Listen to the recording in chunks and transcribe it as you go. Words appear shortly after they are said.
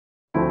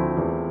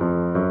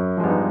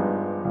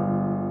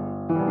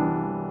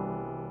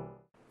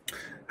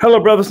Hello,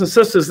 brothers and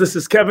sisters. This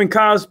is Kevin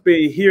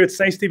Cosby here at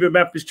St. Stephen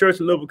Baptist Church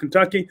in Louisville,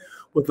 Kentucky,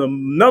 with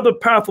another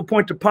powerful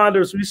point to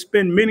ponder as we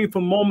spend meaningful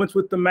moments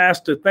with the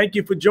Master. Thank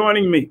you for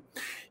joining me.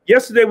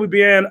 Yesterday, we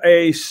began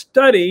a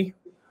study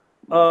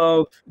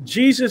of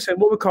Jesus and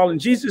what we're calling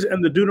Jesus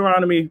and the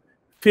Deuteronomy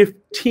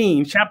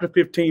 15, chapter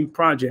 15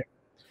 project.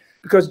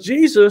 Because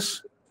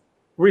Jesus,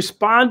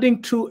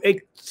 responding to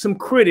some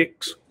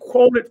critics,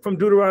 quoted from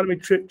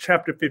Deuteronomy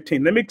chapter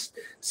 15. Let me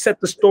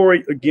set the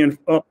story again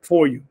up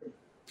for you.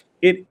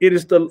 It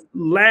is the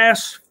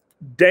last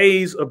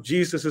days of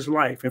Jesus's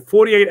life. In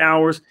 48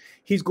 hours,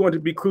 he's going to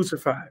be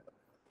crucified.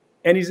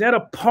 And he's at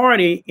a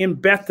party in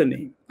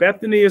Bethany.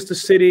 Bethany is the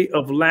city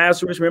of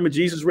Lazarus. Remember,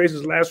 Jesus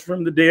raises Lazarus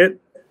from the dead.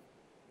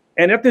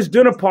 And at this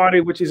dinner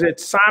party, which is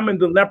at Simon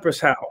the leper's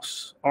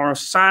house, or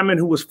Simon,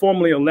 who was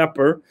formerly a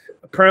leper,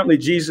 apparently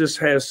Jesus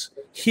has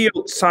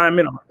healed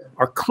Simon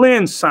or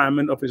cleansed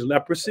Simon of his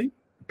leprosy,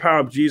 the power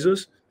of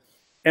Jesus.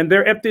 And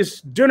they're at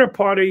this dinner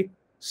party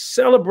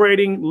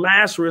celebrating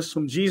Lazarus,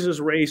 whom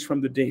Jesus raised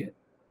from the dead.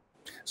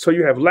 So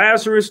you have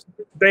Lazarus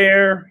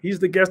there. He's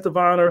the guest of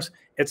honors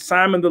at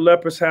Simon the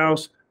leper's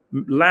house.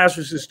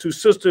 Lazarus's two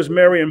sisters,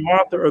 Mary and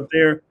Martha, are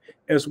there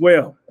as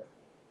well.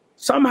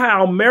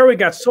 Somehow Mary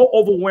got so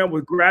overwhelmed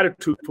with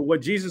gratitude for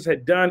what Jesus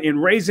had done in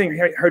raising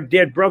her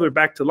dead brother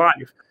back to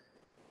life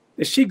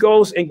that she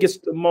goes and gets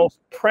the most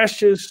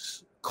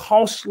precious,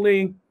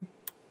 costly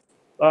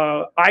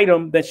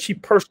item that she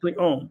personally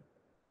owned,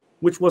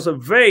 which was a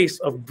vase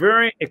of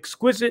very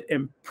exquisite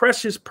and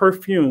precious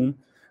perfume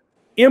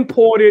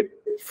imported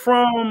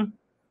from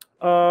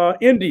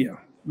India,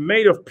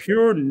 made of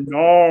pure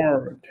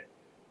nard.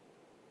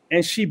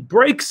 And she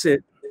breaks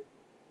it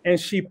and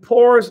she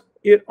pours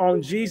it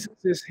on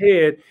Jesus's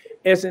head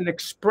as an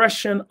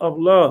expression of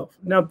love.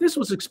 Now, this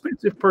was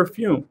expensive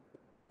perfume.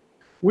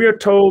 We are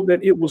told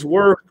that it was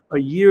worth a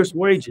year's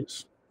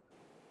wages,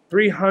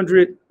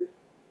 300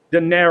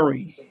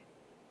 denarii.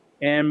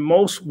 And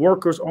most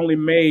workers only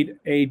made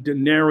a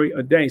denarii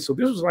a day. So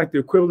this was like the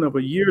equivalent of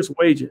a year's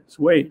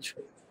wage.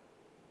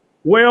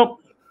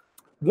 Well,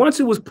 once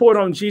it was poured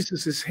on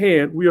Jesus's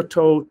head, we are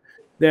told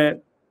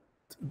that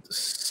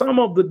some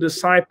of the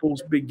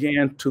disciples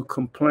began to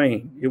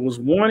complain. It was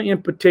one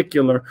in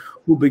particular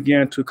who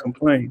began to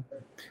complain.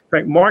 In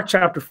fact, Mark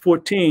chapter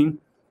 14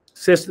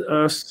 says to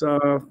us,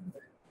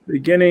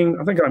 beginning,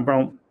 I think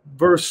around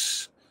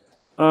verse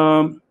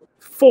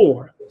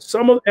 4,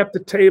 some at the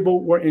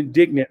table were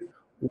indignant.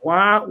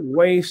 Why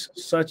waste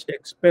such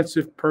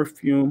expensive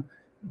perfume?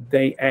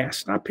 They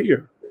asked. Stop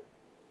here.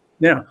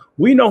 Now,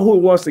 we know who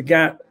it was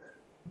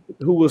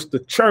who was the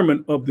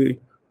chairman of the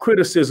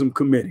criticism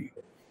committee.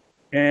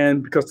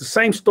 And because the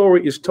same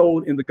story is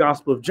told in the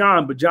Gospel of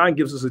John, but John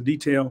gives us a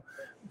detail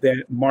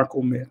that Mark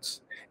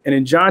omits. And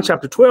in John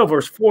chapter 12,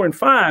 verse 4 and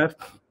 5,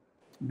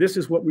 this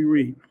is what we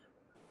read.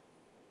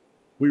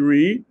 We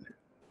read,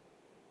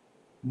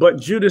 but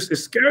Judas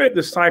Iscariot,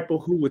 the disciple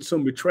who would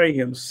soon betray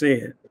him,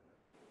 said,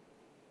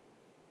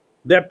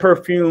 that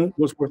perfume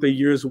was worth a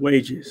year's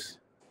wages.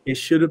 It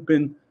should have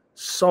been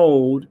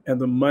sold and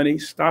the money,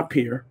 stop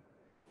here,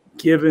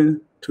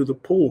 given to the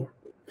poor.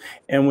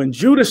 And when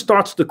Judas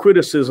starts the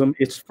criticism,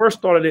 it's first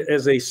started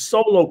as a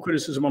solo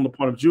criticism on the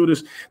part of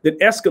Judas that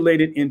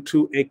escalated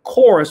into a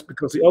chorus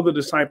because the other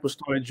disciples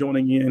started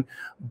joining in,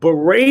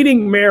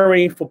 berating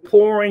Mary for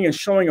pouring and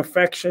showing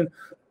affection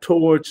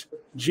towards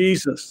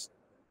Jesus.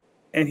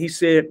 And he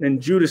said,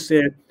 and Judas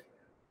said,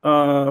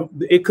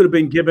 it could have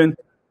been given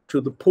to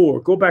the poor.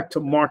 Go back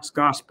to Mark's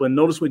gospel and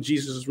notice what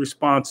Jesus'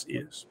 response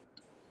is.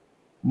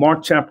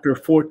 Mark chapter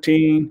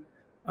 14,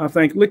 I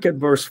think, look at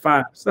verse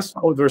 5. Let's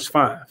start with verse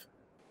 5.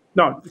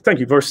 No, thank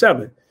you, verse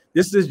 7.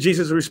 This is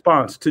Jesus'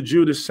 response to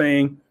Judas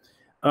saying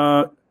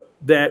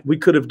that we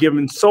could have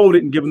sold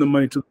it and given the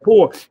money to the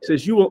poor. He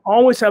says, you will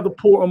always have the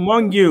poor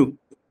among you.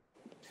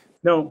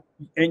 No,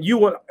 and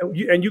you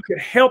can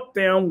help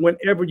them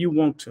whenever you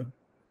want to,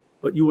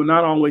 but you will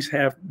not always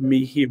have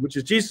me here, which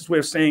is Jesus' way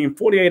of saying in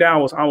 48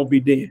 hours, I will be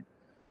dead.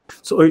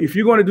 So if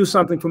you're going to do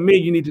something for me,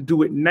 you need to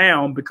do it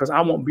now because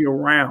I won't be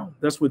around.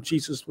 That's what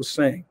Jesus was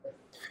saying.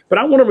 But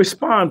I want to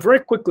respond very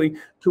quickly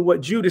to what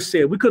Judas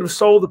said. We could have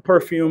sold the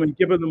perfume and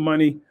given the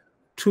money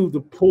to the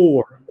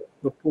poor.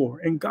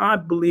 And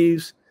God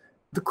believes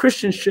the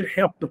Christians should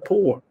help the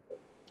poor.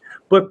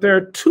 But there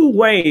are two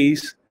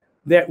ways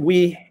that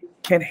we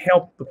can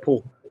help the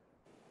poor.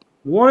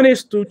 One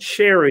is through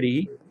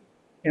charity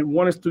and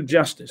one is through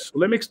justice. So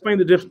let me explain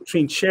the difference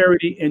between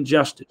charity and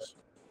justice.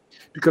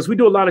 Because we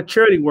do a lot of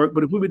charity work,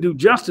 but if we would do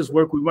justice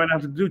work, we might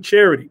have to do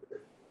charity.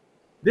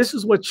 This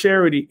is what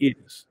charity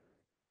is.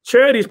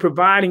 Charity is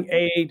providing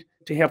aid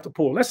to help the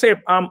poor. Let's say if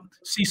I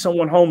see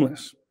someone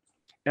homeless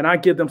and I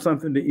give them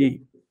something to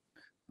eat.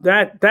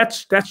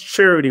 That's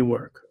charity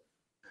work.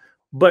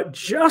 But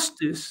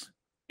justice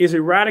is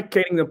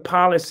eradicating the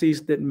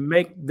policies that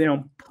make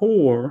them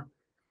poor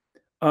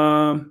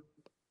in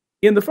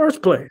the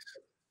first place.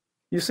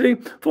 You see,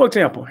 for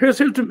example, here's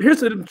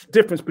the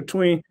difference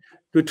between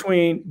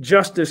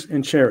justice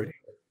and charity.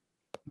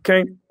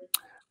 Okay,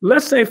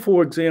 let's say,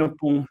 for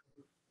example,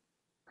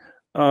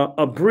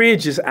 a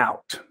bridge is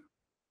out,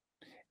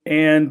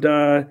 and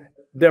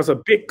there's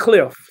a big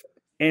cliff.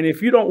 And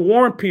if you don't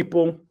warn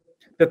people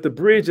that the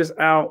bridge is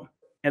out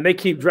and they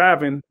keep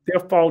driving,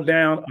 they'll fall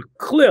down a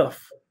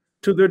cliff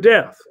to their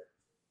death.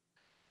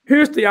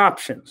 Here's the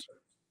options.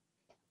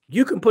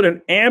 You can put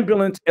an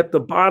ambulance at the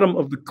bottom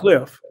of the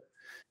cliff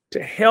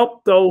to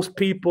help those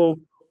people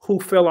who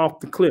fell off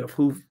the cliff.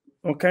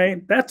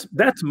 Okay, that's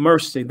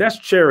mercy. That's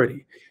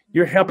charity.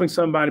 You're helping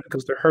somebody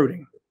because they're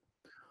hurting.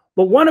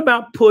 But what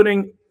about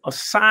putting a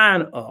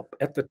sign up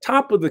at the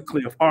top of the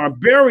cliff or a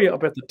barrier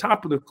up at the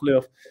top of the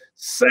cliff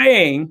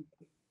saying,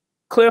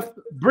 cliff,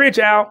 bridge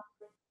out?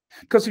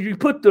 Because if you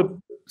put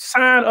the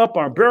sign up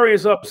or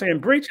barriers up saying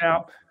bridge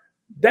out,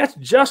 that's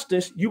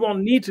justice. You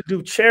won't need to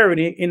do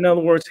charity. In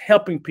other words,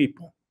 helping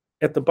people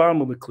at the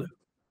bottom of the cliff.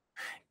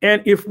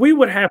 And if we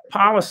would have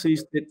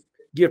policies that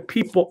give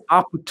people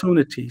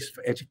opportunities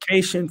for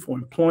education, for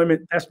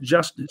employment, that's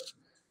justice.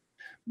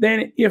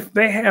 Then if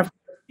they have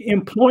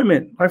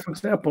employment, like for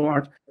example,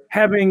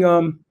 having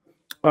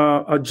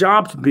a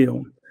jobs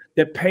bill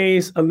that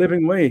pays a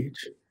living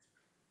wage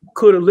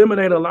could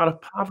eliminate a lot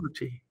of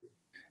poverty.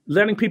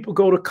 Letting people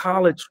go to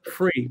college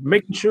free,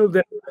 making sure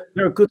that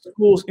there are good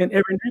schools in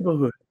every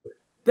neighborhood.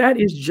 That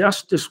is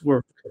justice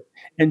work.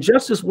 And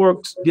justice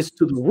work gets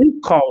to the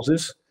root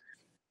causes,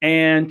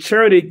 and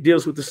charity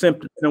deals with the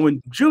symptoms. Now,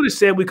 when Judas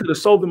said we could have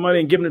sold the money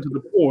and given it to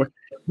the poor,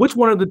 which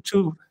one of the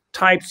two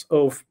types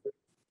of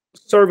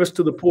service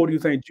to the poor do you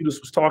think Judas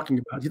was talking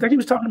about? Do you think he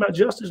was talking about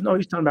justice? No,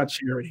 he's talking about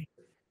charity.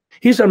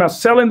 He's talking about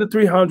selling the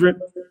 300,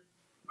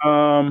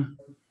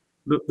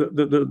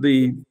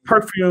 the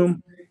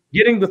perfume,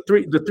 getting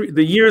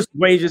the year's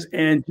wages,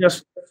 and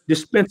just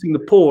dispensing the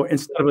poor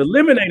instead of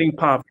eliminating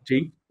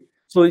poverty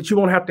so that you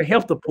won't have to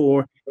help the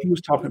poor. He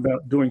was talking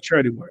about doing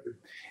charity work.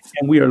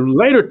 And we are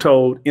later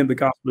told in the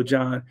Gospel of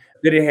John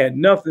that it had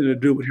nothing to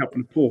do with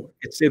helping the poor.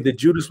 It said that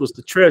Judas was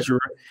the treasurer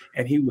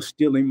and he was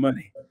stealing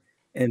money.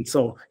 And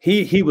so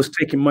he was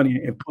taking money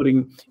and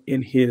putting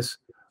in his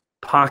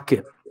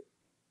pocket.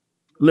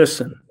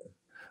 Listen,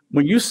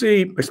 when you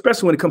see,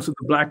 especially when it comes to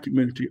the Black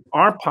community,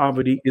 our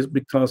poverty is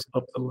because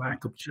of the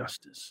lack of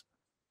justice.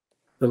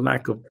 The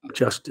lack of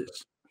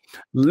justice.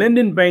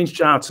 Lyndon Baines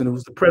Johnson, who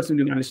was the president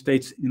of the United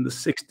States in the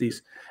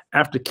 60s,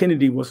 after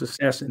Kennedy was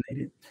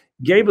assassinated,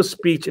 gave a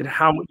speech at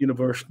Howard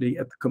University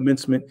at the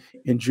commencement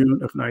in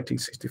June of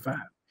 1965.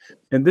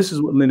 And this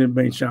is what Lyndon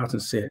Baines Johnson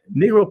said: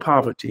 Negro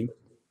poverty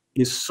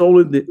is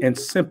solely and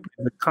simply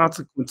the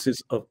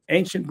consequences of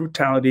ancient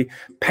brutality,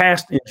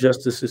 past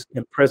injustices,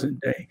 and present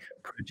day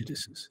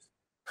prejudices.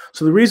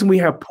 So the reason we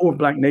have poor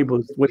Black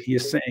neighborhoods, what he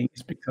is saying,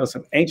 is because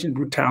of ancient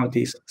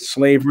brutalities,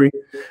 slavery,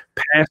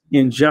 past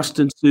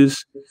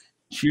injustices,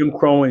 Jim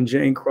Crow and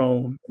Jane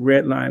Crow,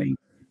 redlining,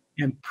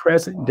 and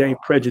present day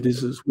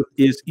prejudices with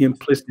its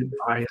implicit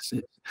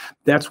biases.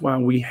 That's why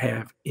we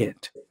have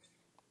it.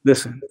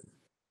 Listen,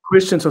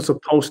 Christians are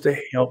supposed to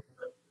help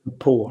the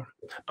poor,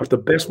 but the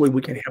best way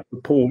we can help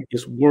the poor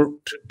is work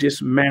to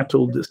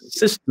dismantle the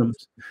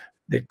systems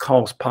that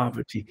cause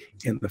poverty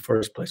in the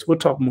first place. We'll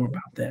talk more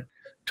about that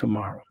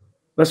tomorrow.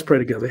 Let's pray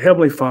together.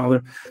 Heavenly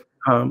Father,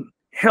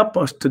 help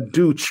us to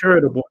do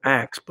charitable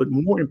acts, but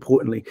more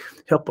importantly,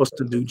 help us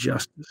to do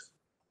justice.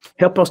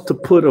 Help us to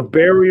put a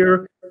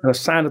barrier and a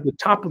sign at the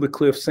top of the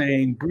cliff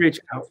saying bridge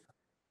out,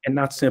 and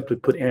not simply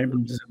put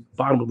ambulances at the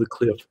bottom of the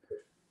cliff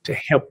to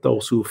help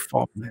those who have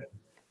fallen.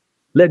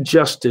 Let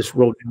justice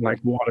roll in like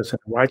waters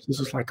and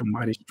righteousness like a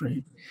mighty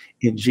stream.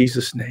 In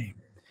Jesus' name,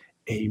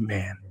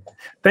 amen.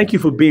 Thank you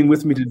for being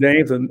with me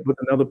today with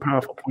another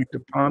powerful point to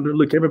ponder.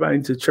 Look, everybody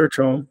needs a church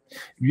home.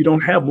 If you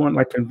don't have one, I'd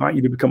like to invite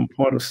you to become a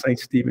part of St.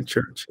 Stephen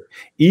Church.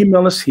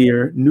 Email us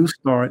here,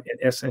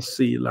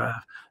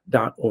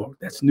 newstart@ssclive.org.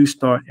 That's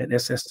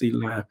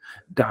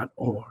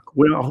newstart@ssclive.org.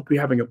 Well, I hope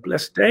you're having a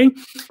blessed day,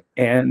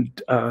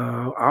 and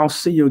I'll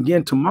see you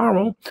again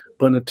tomorrow.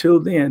 But until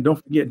then,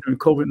 don't forget, during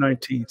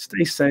COVID-19,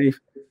 stay safe,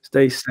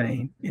 stay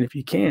sane, and if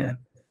you can,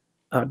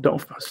 I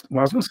was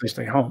going to say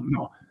stay home.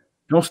 No,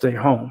 don't stay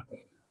home.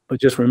 But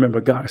just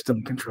remember, God is still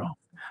in control.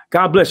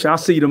 God bless you. I'll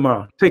see you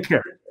tomorrow. Take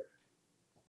care.